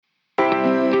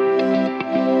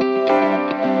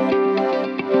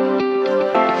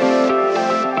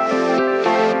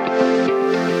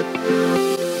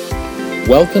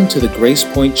Welcome to the Grace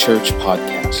Point Church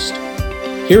podcast.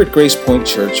 Here at Grace Point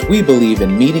Church, we believe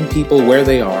in meeting people where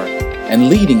they are and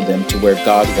leading them to where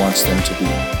God wants them to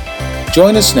be.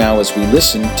 Join us now as we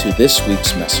listen to this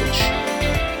week's message.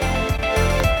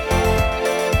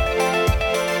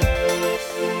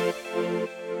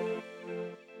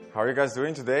 How are you guys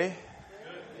doing today?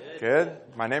 Good.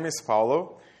 My name is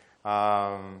Paulo,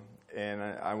 and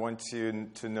I want you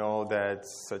to know that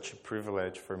it's such a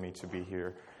privilege for me to be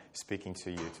here speaking to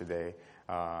you today.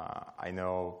 I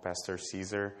know Pastor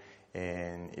Caesar,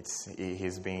 and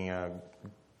he's been a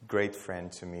great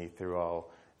friend to me throughout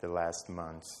the last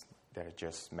months that I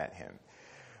just met him.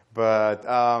 But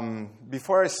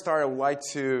before I start, I would like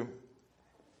to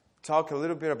talk a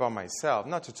little bit about myself.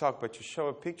 Not to talk, but to show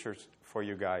a picture for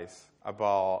you guys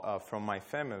about from my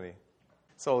family.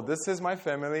 So this is my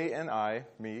family and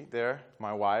me there.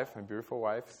 My wife, my beautiful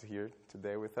wife, is here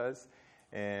today with us.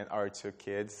 And our two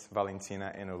kids,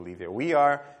 Valentina and Olivia. We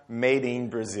are made in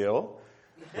Brazil.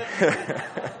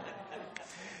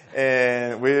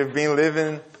 And we've been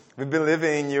living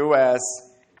in U.S.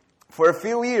 for a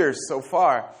few years so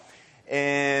far.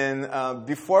 And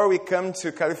before we come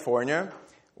to California,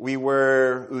 we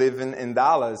were living in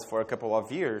Dallas for a couple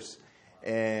of years.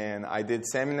 And I did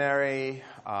seminary.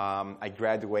 I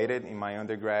graduated in my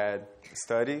undergrad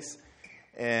studies.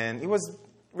 And it was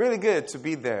really good to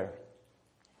be there.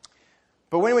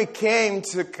 But when we came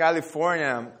to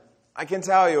California, I can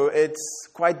tell you it's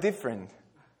quite different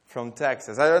from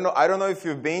Texas. I don't know if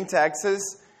you've been to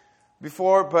Texas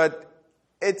before, but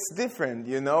it's different,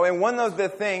 you know. And one of the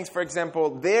things, for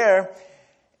example, there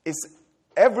is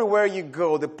everywhere you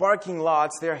go, the parking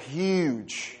lots, they're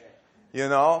huge, you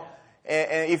know.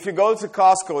 And if you go to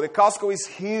Costco, the Costco is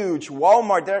huge.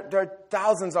 Walmart, there are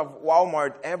thousands of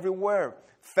Walmart everywhere.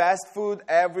 Fast food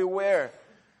everywhere.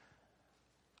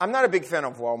 I'm not a big fan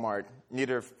of Walmart,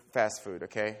 neither fast food,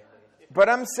 okay? But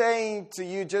I'm saying to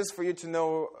you, just for you to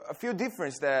know a few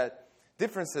differences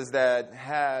that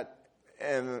had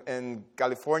in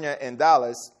California and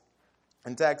Dallas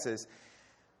and Texas.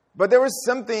 But there was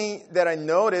something that I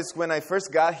noticed when I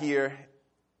first got here,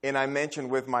 and I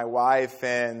mentioned with my wife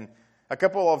and a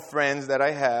couple of friends that I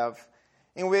have,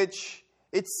 in which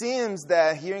it seems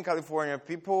that here in California,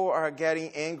 people are getting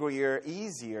angrier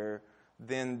easier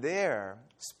than there,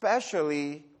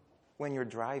 especially when you're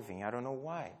driving. I don't know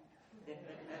why.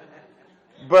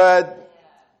 But,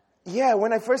 yeah,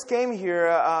 when I first came here,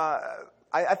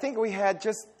 I think we had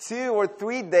just 2 or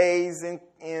 3 days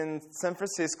in San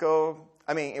Francisco.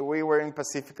 I mean, we were in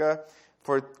Pacifica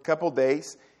for a couple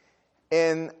days.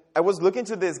 And I was looking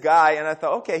to this guy, and I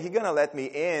thought, okay, he's going to let me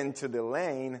into the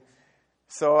lane.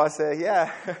 So I said,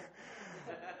 yeah.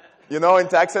 You know, in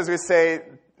Texas, we say,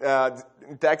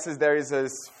 in Texas, there is a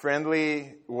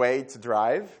friendly way to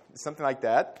drive, something like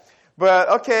that. But,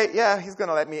 okay, yeah, he's going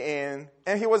to let me in.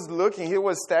 And he was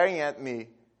staring at me.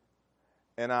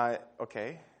 And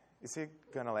okay, is he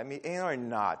going to let me in or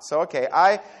not? So, okay,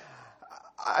 I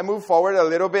moved forward a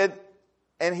little bit,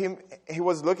 and he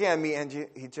was looking at me, and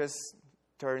he just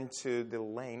turned to the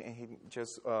lane, and he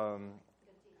just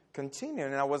continued.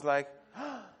 And I was like,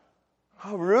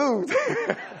 how rude.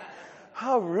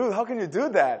 How rude. How can you do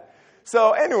that?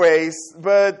 So anyways,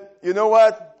 but you know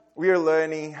what? We are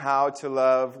learning how to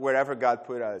love wherever God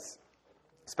put us,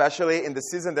 especially in the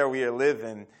season that we are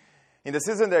living. In the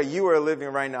season that you are living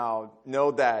right now, know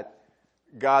that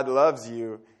God loves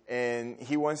you and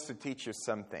He wants to teach you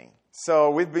something.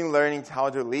 So we've been learning how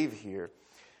to live here.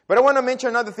 But I want to mention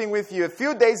another thing with you. A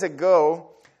few days ago,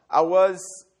 I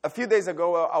was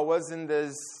in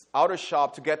this auto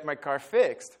shop to get my car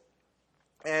fixed.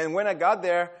 And when I got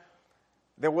there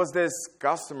was this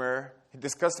customer.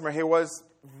 This customer, he was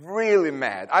really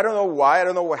mad. I don't know why. I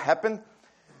don't know what happened.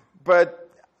 But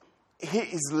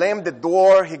he slammed the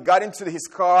door. He got into his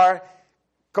car,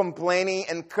 complaining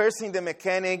and cursing the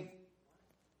mechanic.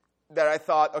 That I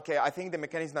thought, okay, I think the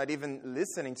mechanic's not even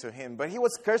listening to him. But he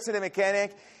was cursing the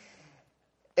mechanic.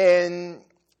 And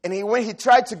when he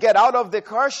tried to get out of the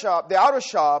auto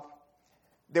shop,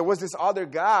 there was this other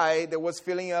guy that was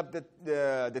filling up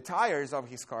the tires of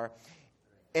his car.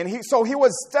 And so he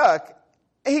was stuck.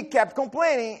 And he kept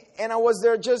complaining. And I was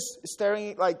there just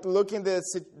staring, like looking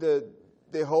the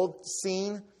whole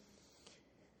scene.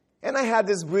 And I had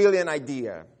this brilliant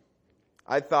idea.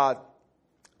 I thought,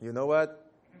 you know what?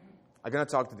 I'm going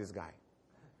to talk to this guy.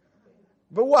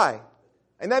 But why?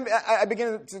 And then I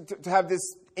began to have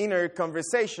this inner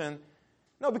conversation.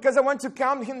 No, because I want to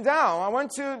calm him down. I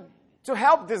want to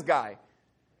help this guy.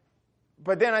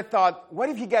 But then I thought, what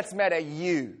if he gets mad at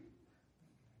you?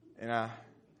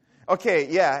 Okay,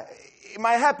 yeah, it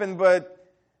might happen, but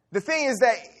The thing is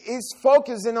that he's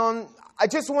focusing on, I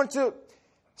just want to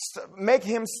make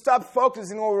him stop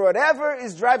focusing on whatever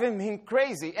is driving him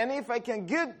crazy. And if I can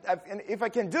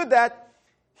do that,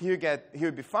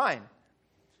 he'll be fine.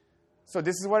 So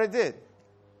this is what I did.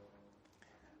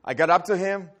 I got up to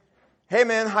him. Hey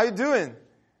man, how you doing?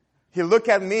 He looked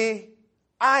at me.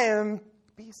 I am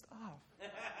pissed off.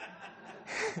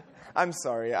 I'm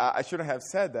sorry, I shouldn't have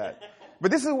said that.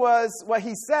 But this was what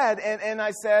he said, and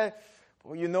I said,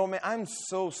 well, you know, man, I'm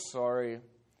so sorry.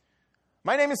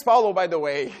 My name is Paulo, by the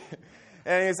way.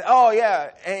 And he said, oh,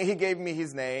 yeah. And he gave me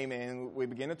his name, and we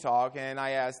began to talk. And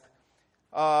I asked,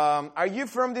 are you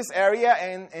from this area?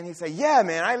 And he said, yeah,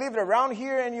 man, I lived around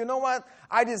here, and you know what?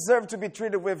 I deserve to be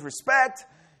treated with respect.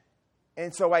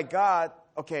 And so I got,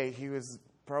 okay, he's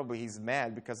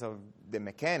mad because of the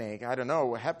mechanic. I don't know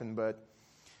what happened,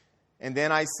 and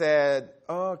then I said,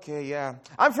 okay, yeah.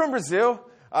 I'm from Brazil,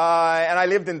 and I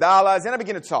lived in Dallas, and I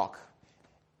began to talk.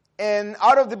 And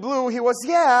out of the blue, he was,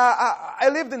 I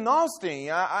lived in Austin.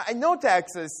 I know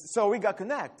Texas, so we got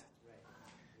connected.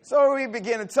 So we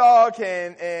began to talk,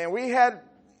 and we had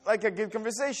like a good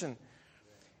conversation.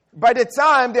 By the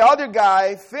time the other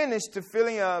guy finished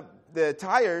filling up his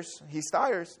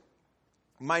tires,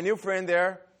 my new friend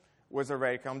there was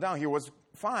already calmed down. He was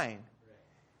fine.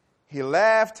 He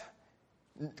left,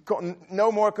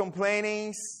 no more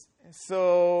complaining.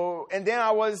 So, and then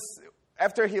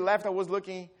after he left, I was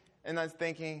looking, and I was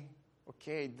thinking,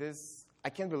 okay, I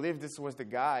can't believe this was the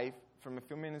guy from a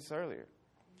few minutes earlier.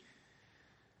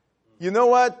 You know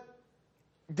what?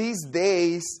 These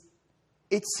days,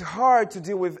 it's hard to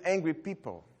deal with angry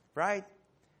people, right?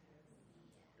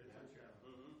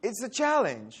 It's a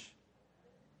challenge.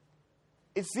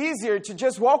 It's easier to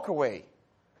just walk away.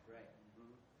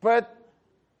 But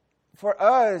for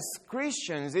us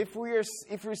Christians, if we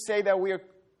say that we are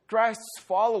Christ's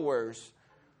followers,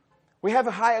 we have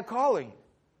a higher calling.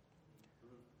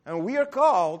 And we are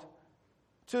called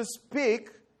to speak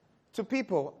to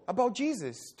people about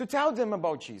Jesus, to tell them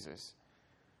about Jesus.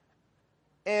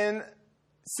 And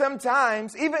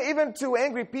sometimes, even to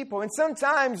angry people, and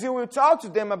sometimes you will talk to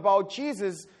them about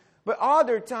Jesus, but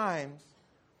other times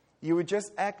you will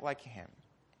just act like him.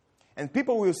 And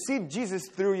people will see Jesus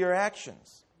through your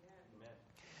actions.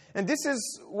 And this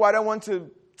is what I want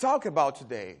to talk about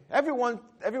today. Everyone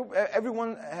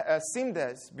has seen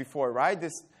this before, right?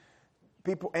 This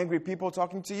angry people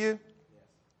talking to you.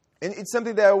 And it's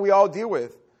something that we all deal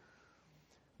with.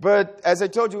 But as I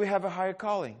told you, we have a higher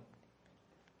calling.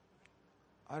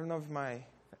 I don't know if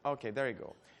okay, there you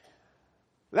go.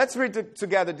 Let's read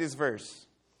together this verse.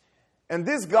 And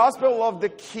this gospel of the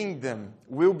kingdom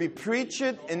will be preached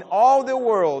in all the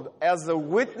world as a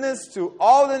witness to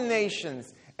all the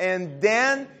nations, and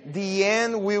then the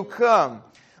end will come.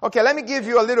 Okay, let me give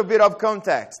you a little bit of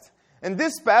context. In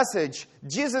this passage,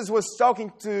 Jesus was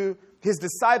talking to his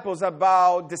disciples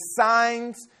about the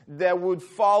signs that would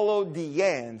follow the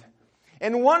end.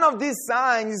 And one of these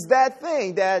signs is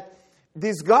that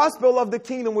this gospel of the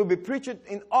kingdom will be preached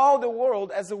in all the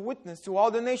world as a witness to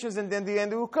all the nations, and then the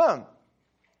end will come.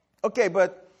 Okay,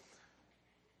 but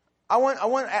I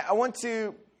want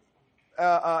to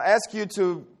ask you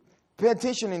to pay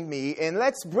attention in me, and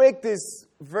let's break this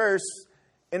verse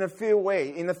in a few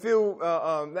ways,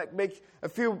 make a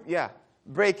few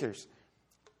breakers.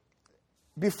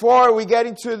 Before we get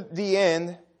into the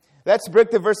end, let's break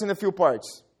the verse in a few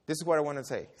parts. This is what I want to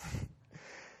say.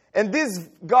 And this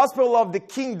gospel of the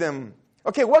kingdom.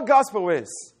 Okay, what gospel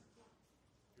is?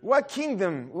 What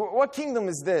kingdom? What kingdom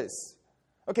is this?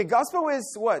 Okay, gospel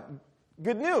is what?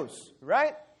 Good news,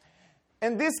 right?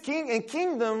 And this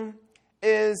kingdom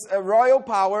is a royal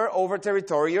power over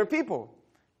territory or people.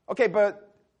 Okay,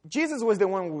 but Jesus was the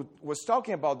one who was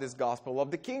talking about this gospel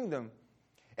of the kingdom.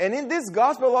 And in this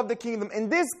gospel of the kingdom, in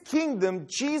this kingdom,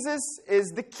 Jesus is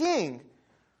the king.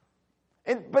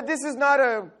 But this is not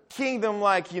a kingdom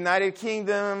like United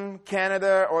Kingdom,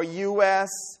 Canada, or U.S.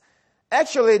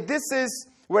 Actually, this is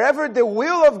wherever the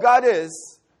will of God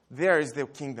is, there is the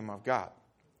kingdom of God,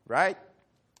 right?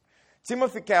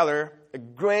 Timothy Keller, a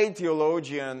great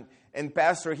theologian and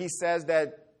pastor, he says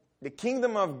that the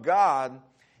kingdom of God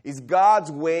is God's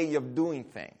way of doing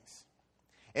things.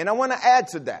 And I want to add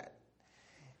to that.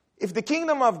 If the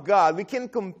kingdom of God, we can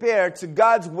compare to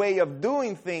God's way of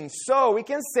doing things, so we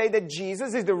can say that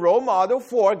Jesus is the role model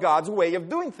for God's way of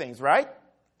doing things, right?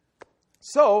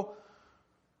 So,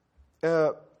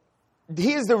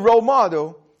 he is the role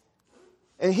model,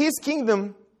 and his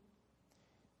kingdom,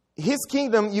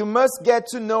 you must get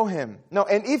to know him. Now,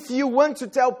 and if you want to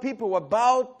tell people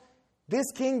about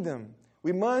this kingdom,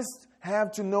 we must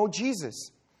have to know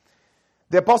Jesus.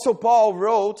 The Apostle Paul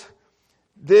wrote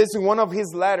this in one of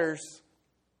his letters.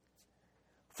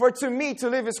 For to me, to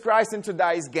live is Christ and to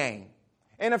die is gain.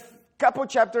 And a couple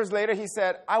chapters later, he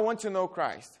said, I want to know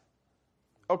Christ.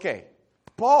 Okay,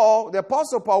 Paul, the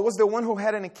Apostle Paul, was the one who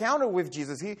had an encounter with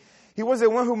Jesus. He was the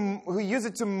one who used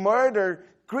it to murder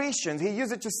Christians. He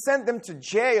used it to send them to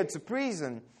jail, to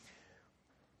prison.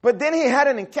 But then he had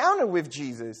an encounter with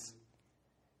Jesus.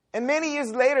 And many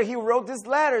years later, he wrote this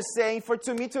letter saying, for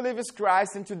to me to live is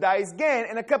Christ and to die is gain.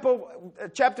 And a couple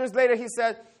chapters later, he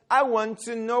said, I want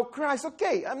to know Christ.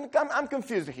 Okay, I'm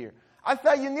confused here. I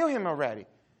thought you knew him already.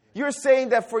 You're saying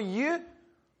that for you,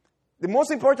 the most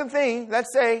important thing,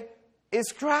 let's say,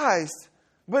 is Christ.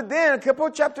 But then a couple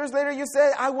of chapters later, you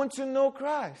say, I want to know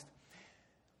Christ.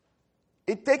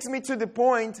 It takes me to the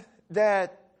point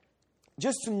that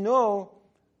just to know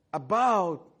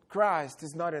about Christ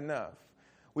is not enough.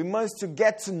 We must to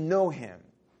get to know him.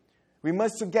 We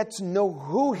must to get to know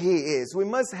who he is. We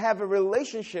must have a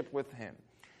relationship with him.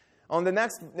 On the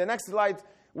next slide,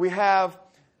 we have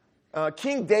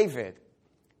King David.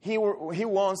 He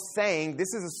once sang,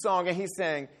 this is a song, and he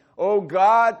sang, Oh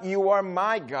God, you are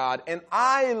my God, and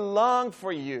I long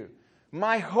for you.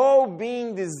 My whole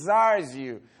being desires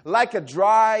you. Like a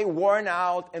dry, worn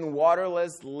out, and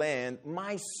waterless land,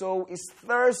 my soul is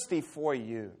thirsty for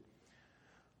you.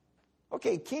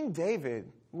 Okay, King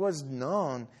David was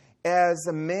known as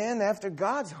a man after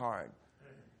God's heart.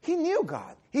 He knew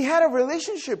God. He had a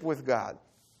relationship with God.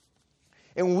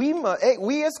 And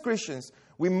we as Christians,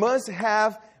 we must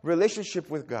have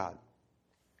relationship with God.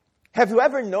 Have you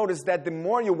ever noticed that the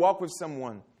more you walk with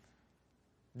someone,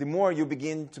 the more you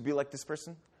begin to be like this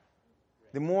person?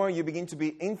 The more you begin to be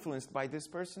influenced by this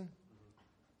person?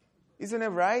 Isn't it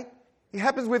right? It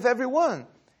happens with everyone.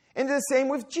 And the same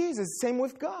with Jesus, same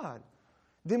with God.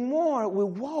 The more we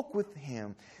walk with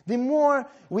him, the more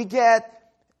we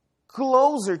get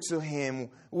closer to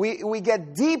him, we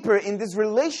get deeper in this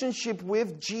relationship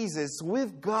with Jesus,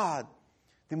 with God,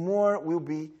 the more we'll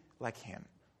be like him.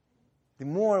 The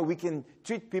more we can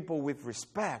treat people with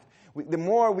respect. The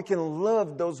more we can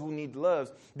love those who need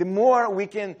love. The more we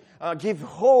can give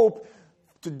hope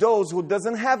to those who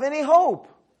doesn't have any hope.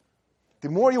 The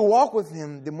more you walk with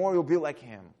him, the more you'll be like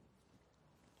him.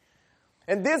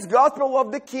 And this gospel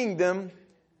of the kingdom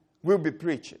will be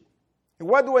preached. And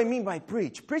what do I mean by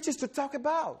preach? Preach is to talk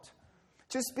about,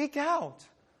 to speak out.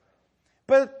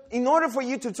 But in order for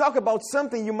you to talk about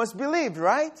something, you must believe,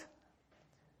 right?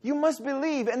 You must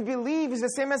believe, and believe is the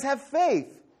same as have faith.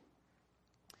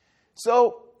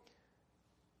 So,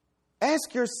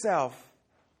 ask yourself,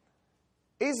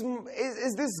 is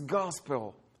this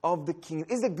gospel of the kingdom,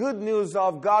 is the good news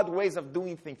of God's ways of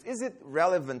doing things, is it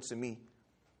relevant to me?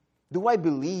 Do I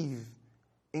believe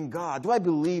in God? Do I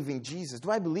believe in Jesus? Do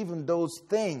I believe in those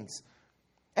things?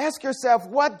 Ask yourself,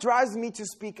 what drives me to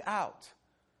speak out?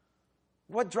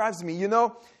 What drives me? You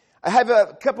know, I have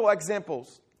a couple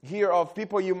examples here of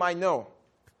people you might know.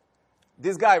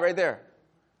 This guy right there.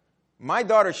 My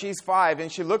daughter, she's 5,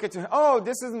 and she looked at him, oh,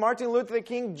 this is Martin Luther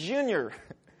King Jr.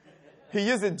 He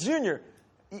used it, Jr.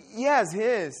 Yes, he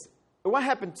is. What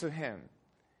happened to him?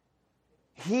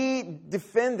 He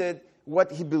defended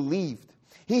what he believed.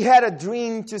 He had a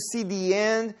dream to see the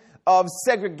end of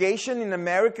segregation in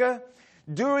America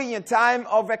during a time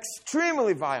of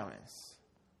extremely violence.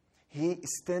 He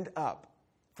stood up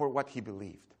for what he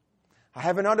believed. I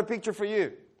have another picture for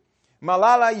you.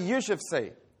 Malala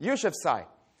Yousafzai.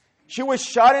 She was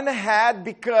shot in the head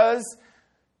because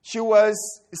she was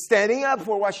standing up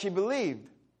for what she believed,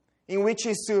 in which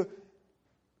is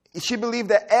she believed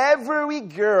that every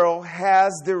girl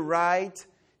has the right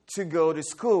to go to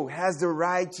school, has the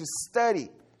right to study.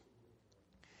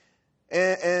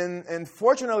 And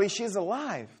fortunately, she's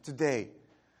alive today.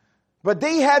 But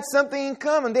they had something in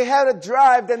common. They had a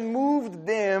drive that moved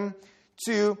them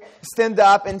to stand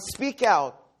up and speak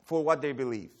out for what they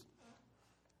believed.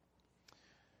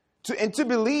 To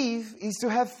believe is to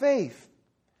have faith.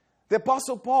 The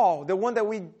Apostle Paul, the one that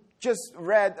we just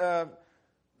read a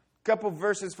couple of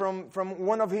verses from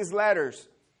one of his letters,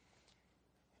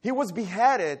 he was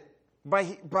beheaded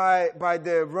by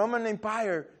the Roman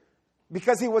Empire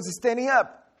because he was standing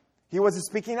up. He was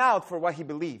speaking out for what he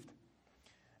believed.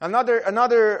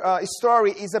 Another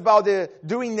story is about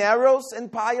during Nero's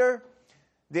empire,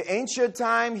 the ancient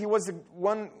time. He was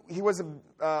an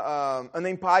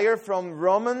empire from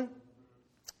Rome,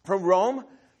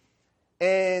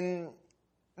 and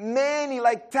many,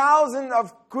 like thousands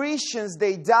of Christians,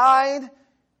 they died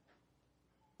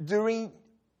during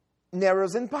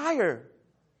Nero's empire,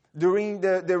 during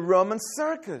the Roman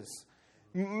circus.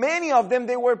 Many of them,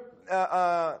 they were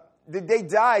they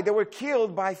died. They were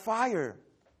killed by fire.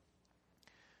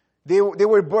 They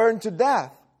were burned to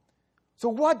death. So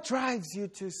what drives you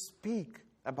to speak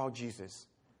about Jesus?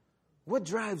 What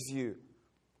drives you?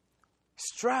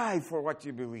 Strive for what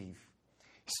you believe.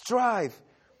 Strive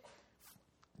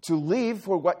to live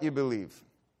for what you believe.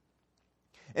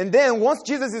 And then once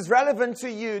Jesus is relevant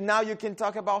to you, now you can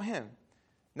talk about Him.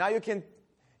 Now you can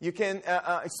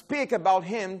speak about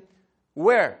Him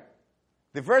where?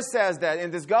 The verse says that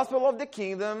in this gospel of the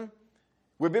kingdom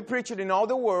will be preached in all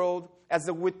the world as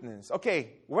a witness.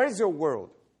 Okay, where is your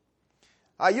world?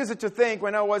 I used to think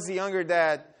when I was younger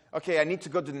that, okay, I need to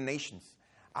go to the nations.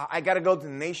 I got to go to the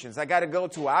nations. I got to go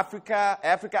to Africa.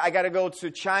 I got to go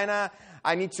to China.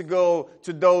 I need to go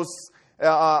to those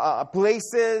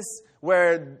places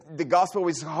where the gospel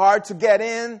is hard to get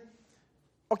in.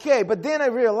 Okay, but then I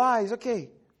realized, okay,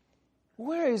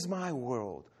 where is my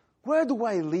world? Where do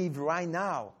I live right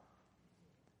now?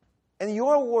 And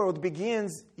your world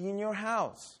begins in your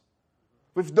house.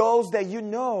 With those that you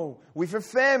know, with your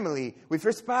family, with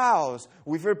your spouse,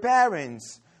 with your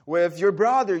parents, with your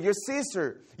brother, your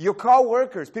sister, your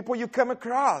co-workers, people you come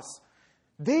across.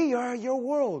 They are your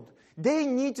world. They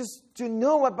need to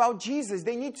know about Jesus.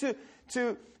 They need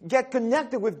to get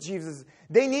connected with Jesus.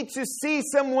 They need to see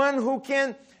someone who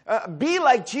can be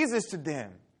like Jesus to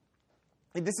them.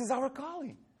 And this is our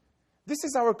calling. This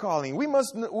is our calling. We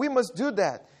must do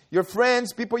that. Your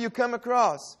friends, people you come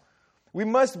across. We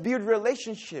must build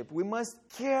relationship. We must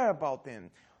care about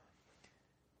them.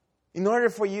 In order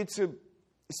for you to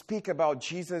speak about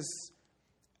Jesus,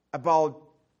 about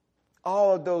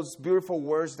all of those beautiful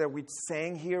words that we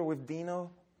sang here with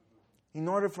Dino, in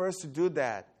order for us to do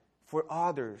that for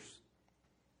others,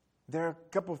 there are a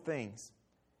couple of things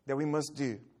that we must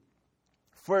do.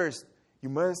 First, you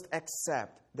must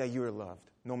accept that you are loved,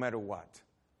 no matter what.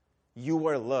 You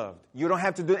are loved. You don't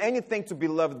have to do anything to be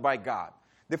loved by God.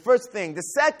 The first thing. The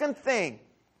second thing,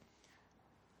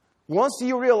 once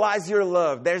you realize you're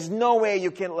loved, there's no way you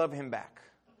can love Him back.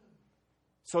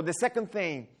 So the second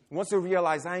thing, once you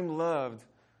realize I'm loved,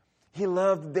 He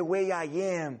loved the way I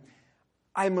am,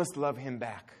 I must love Him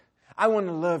back. I want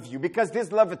to love you because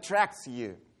this love attracts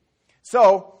you.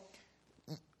 So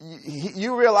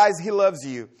you realize He loves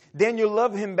you. Then you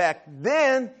love Him back.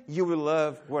 Then you will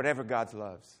love whatever God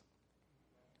loves.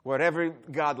 Whatever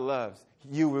God loves,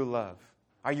 you will love.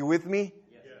 Are you with me?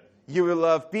 Yes. You will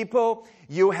love people.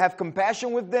 You have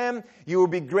compassion with them. You will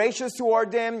be gracious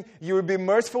toward them. You will be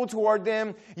merciful toward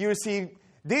them. You will see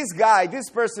this guy,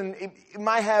 this person, it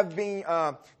might have been,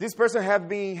 this person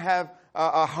have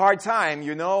a hard time,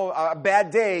 a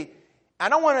bad day. I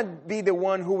don't want to be the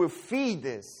one who will feed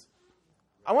this.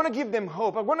 I want to give them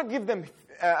hope. I want to give them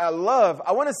love.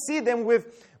 I want to see them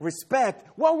with respect.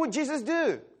 What would Jesus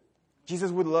do? Jesus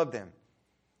would love them,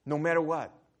 no matter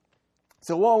what.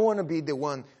 So I want to be the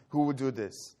one who would do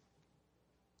this.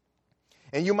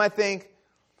 And you might think,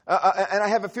 and I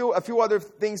have a few other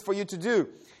things for you to do.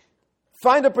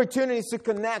 Find opportunities to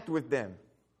connect with them.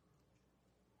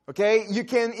 Okay? You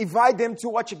can invite them to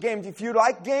watch a game. If you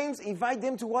like games, invite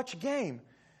them to watch a game.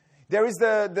 There is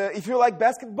if you like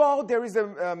basketball, there is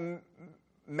the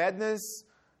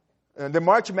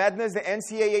March Madness, the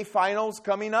NCAA finals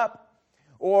coming up.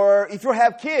 Or if you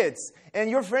have kids and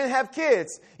your friends have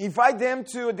kids, invite them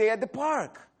to a day at the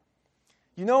park.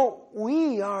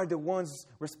 We are the ones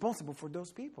responsible for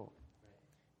those people.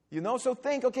 So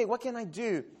think, okay, what can I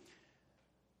do?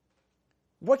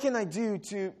 What can I do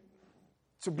to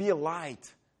be a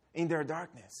light in their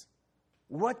darkness?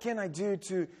 What can I do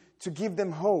to give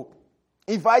them hope?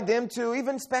 Invite them to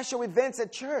even special events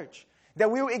at church that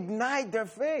will ignite their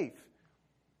faith.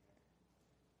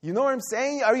 You know what I'm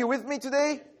saying? Are you with me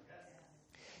today? Yes.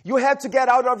 You have to get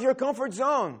out of your comfort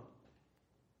zone.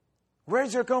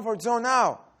 Where's your comfort zone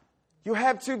now? You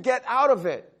have to get out of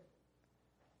it.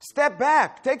 Step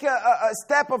back. Take a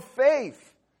step of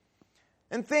faith.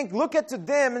 And think, look at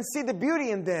them and see the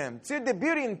beauty in them. See the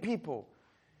beauty in people.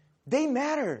 They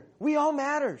matter. We all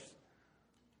matter.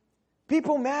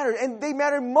 People matter. And they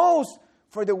matter most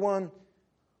for the one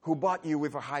who bought you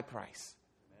with a high price.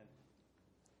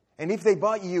 And if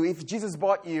Jesus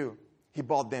bought you, He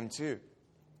bought them too.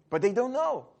 But they don't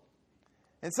know.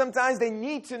 And sometimes they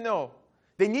need to know.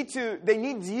 They need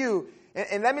you.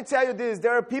 And let me tell you this,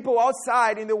 there are people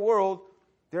outside in the world,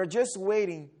 they're just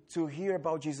waiting to hear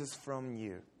about Jesus from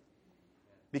you.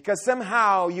 Because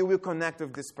somehow you will connect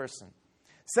with this person.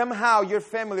 Somehow your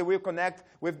family will connect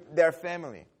with their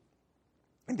family.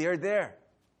 And they're there.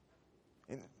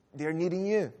 And they're needing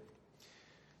you.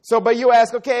 So, but you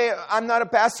ask, okay, I'm not a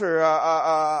pastor.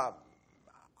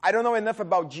 I don't know enough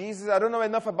about Jesus. I don't know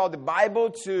enough about the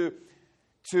Bible to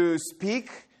speak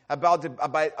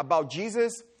about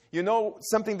Jesus. You know,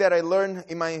 something that I learned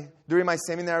during my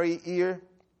seminary year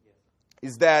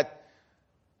is that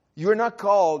you're not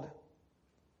called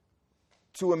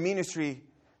to a ministry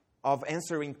of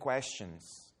answering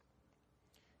questions.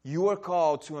 You are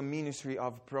called to a ministry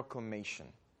of proclamation.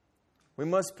 We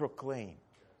must proclaim.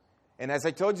 And as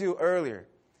I told you earlier,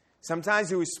 sometimes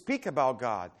you will speak about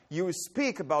God, you will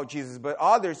speak about Jesus, but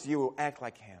others you will act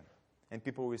like Him. And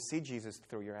people will see Jesus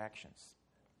through your actions.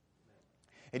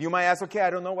 And you might ask, okay, I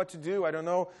don't know what to do. I don't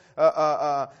know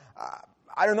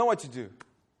what to do.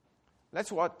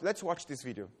 Let's watch this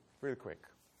video really quick.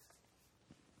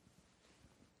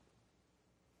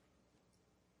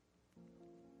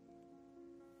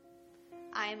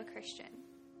 I am a Christian.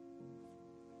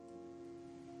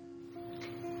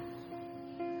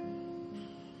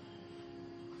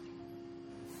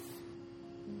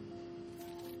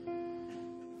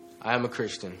 I am a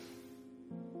Christian.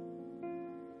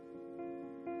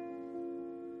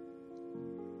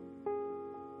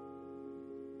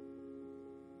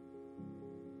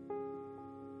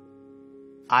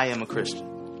 I am a Christian.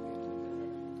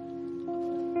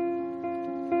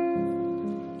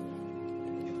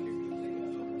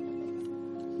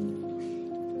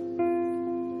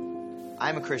 I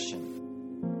am a Christian.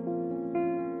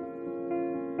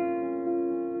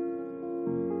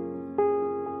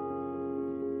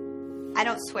 I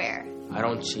don't swear. I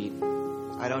don't cheat.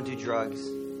 I don't do drugs.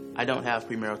 I don't have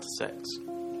premarital sex.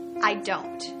 I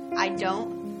don't. I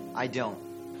don't.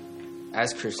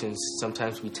 As Christians,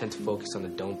 sometimes we tend to focus on the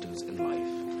don't do's in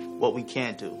life. What we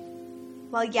can't do.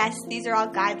 Well, yes, these are all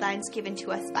guidelines given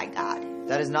to us by God.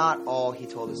 That is not all He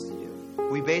told us to do.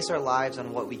 We base our lives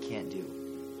on what we can't do.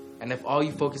 And if all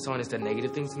you focus on is the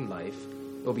negative things in life,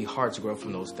 it'll be hard to grow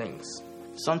from those things.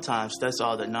 Sometimes that's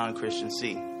all that non-Christians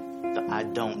see. The I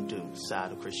don't do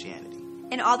side of Christianity.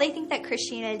 And all they think that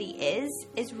Christianity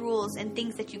is rules and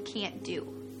things that you can't do.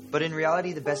 But in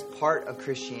reality, the best part of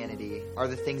Christianity are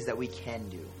the things that we can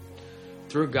do.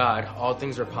 Through God, all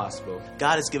things are possible.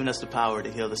 God has given us the power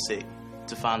to heal the sick,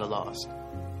 to find the lost.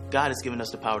 God has given us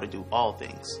the power to do all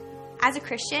things. As a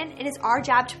Christian, it is our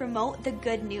job to promote the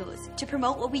good news, to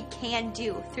promote what we can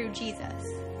do through Jesus.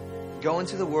 Go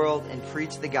into the world and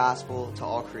preach the gospel to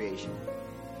all creation.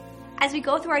 As we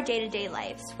go through our day-to-day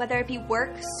lives, whether it be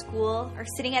work, school, or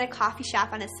sitting at a coffee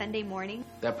shop on a Sunday morning,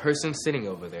 That person sitting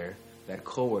over there, that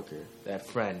coworker, that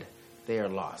friend, they are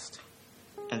lost.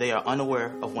 And they are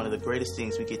unaware of one of the greatest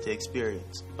things we get to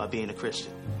experience by being a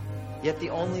Christian. Yet the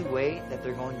only way that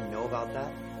they're going to know about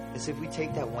that is if we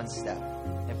take that one step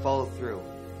and follow through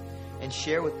and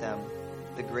share with them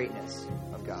the greatness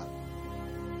of God.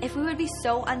 if we would be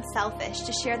so unselfish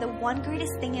to share the one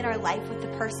greatest thing in our life with the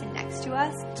person next to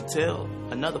us, To tell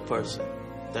another person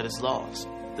that is lost,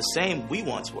 the same we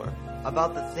once were.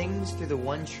 About the things through the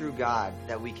one true God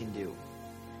that we can do.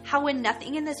 how when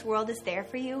nothing in this world is there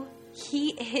for you, He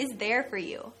is there for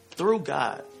you. Through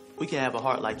God, we can have a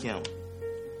heart like Him.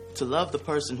 To love the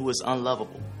person who is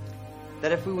unlovable.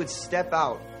 That if we would step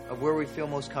out of where we feel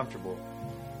most comfortable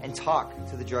and talk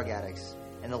to the drug addicts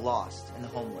and the lost and the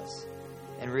homeless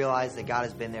and realize that God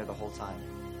has been there the whole time.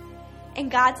 In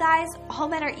God's eyes, all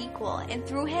men are equal, and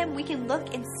through Him we can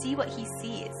look and see what He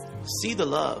sees. See the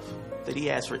love that He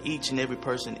has for each and every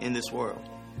person in this world.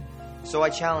 So I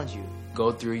challenge you,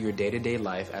 Go through your day-to-day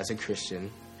life as a Christian.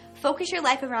 Focus your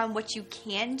life around what you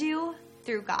can do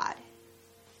through God.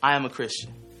 I am a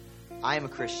Christian. I am a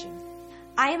Christian.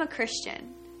 I am a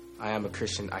Christian. I am a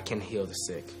Christian. I can heal the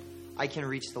sick. I can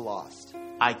reach the lost.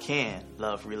 I can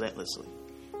love relentlessly.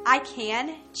 I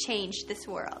can change this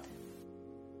world.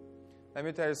 Let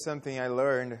me tell you something I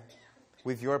learned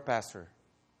with your pastor.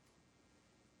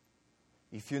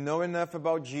 If you know enough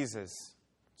about Jesus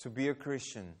to be a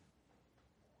Christian,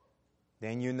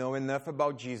 then you know enough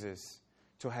about Jesus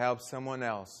to help someone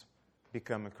else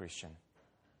become a Christian.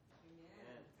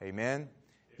 Amen.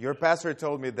 Your pastor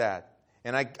told me that.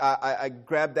 And I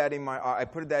grabbed that I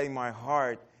put that in my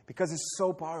heart because it's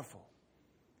so powerful.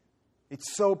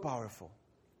 It's so powerful.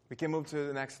 We can move to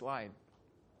the next slide.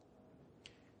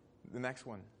 The next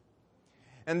one.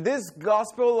 And this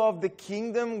gospel of the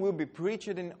kingdom will be preached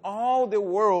in all the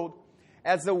world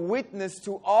as a witness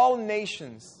to all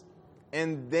nations.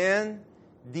 And then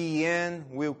the end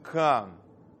will come.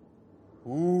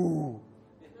 Ooh.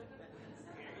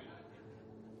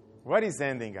 What is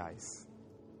ending, guys?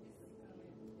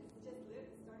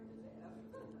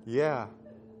 Yeah.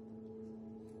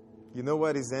 You know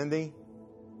what is ending?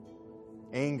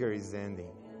 Anger is ending.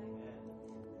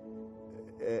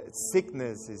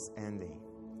 Sickness is ending.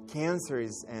 Cancer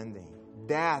is ending.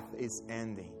 Death is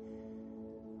ending.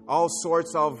 All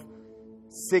sorts of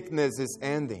sickness is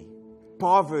ending.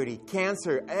 Poverty,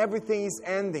 cancer, everything is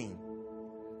ending.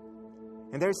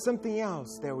 And there's something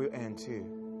else that will end too.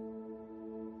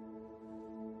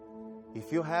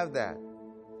 If you have that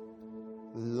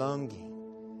longing,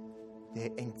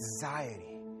 the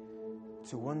anxiety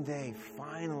to one day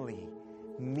finally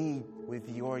meet with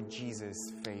your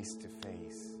Jesus face to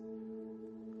face,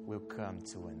 will come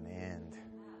to an end.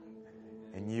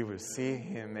 And you will see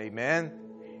Him. Amen?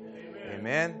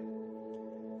 Amen?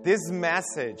 This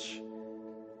message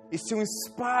is to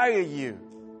inspire you.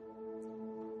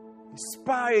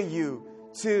 Inspire you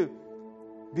to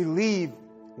believe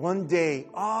one day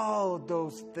all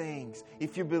those things.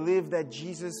 If you believe that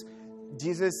Jesus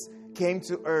came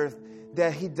to earth,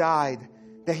 that He died,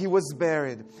 that He was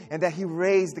buried, and that He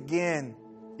raised again.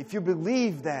 If you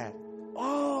believe that,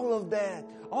 all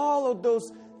of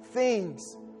those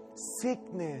things,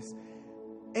 sickness,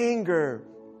 anger,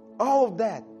 all of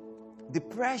that,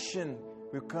 depression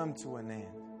will come to an end.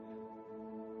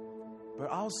 But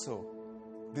also,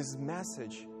 this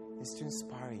message is to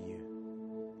inspire you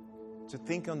to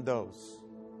think on those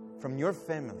from your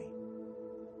family,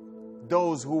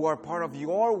 those who are part of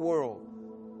your world.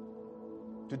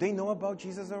 Do they know about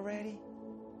Jesus already?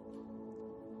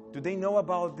 Do they know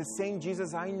about the same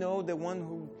Jesus I know, the one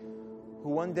who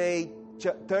one day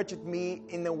touched me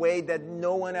in a way that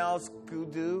no one else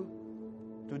could do?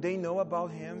 Do they know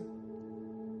about Him?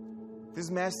 This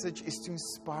message is to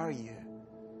inspire you.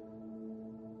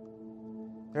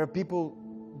 There are people,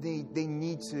 they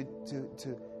need to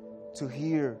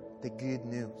hear the good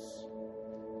news.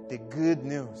 The good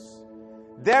news.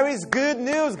 There is good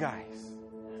news, guys.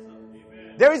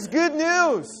 There is good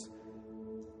news.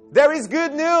 There is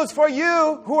good news for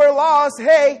you who are lost.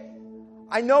 Hey,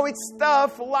 I know it's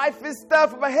tough. Life is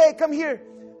tough. But hey, come here.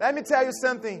 Let me tell you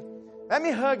something. Let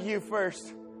me hug you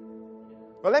first.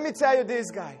 But let me tell you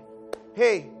this, guy.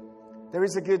 Hey, there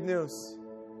is a good news.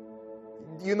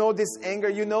 You know this anger.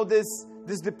 You know this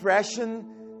depression.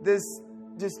 This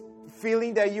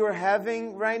feeling that you are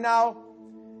having right now.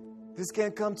 This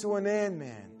can come to an end,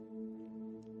 man.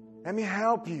 Let me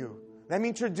help you. Let me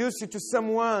introduce you to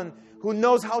someone who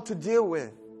knows how to deal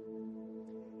with.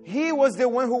 He was the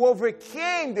one who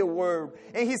overcame the world.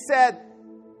 And He said,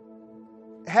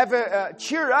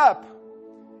 cheer up.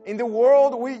 In the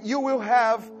world you will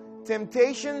have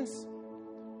temptations,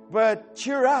 but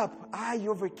cheer up. I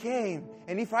overcame.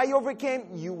 And if I overcame,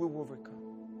 you will overcome.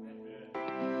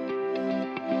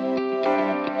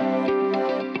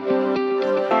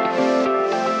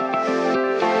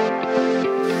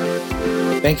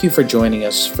 Thank you for joining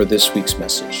us for this week's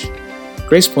message.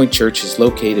 Grace Point Church is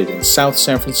located in South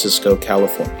San Francisco,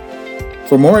 California.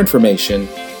 For more information,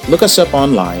 look us up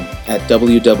online at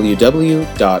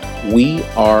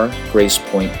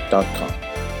www.wearegracepoint.com.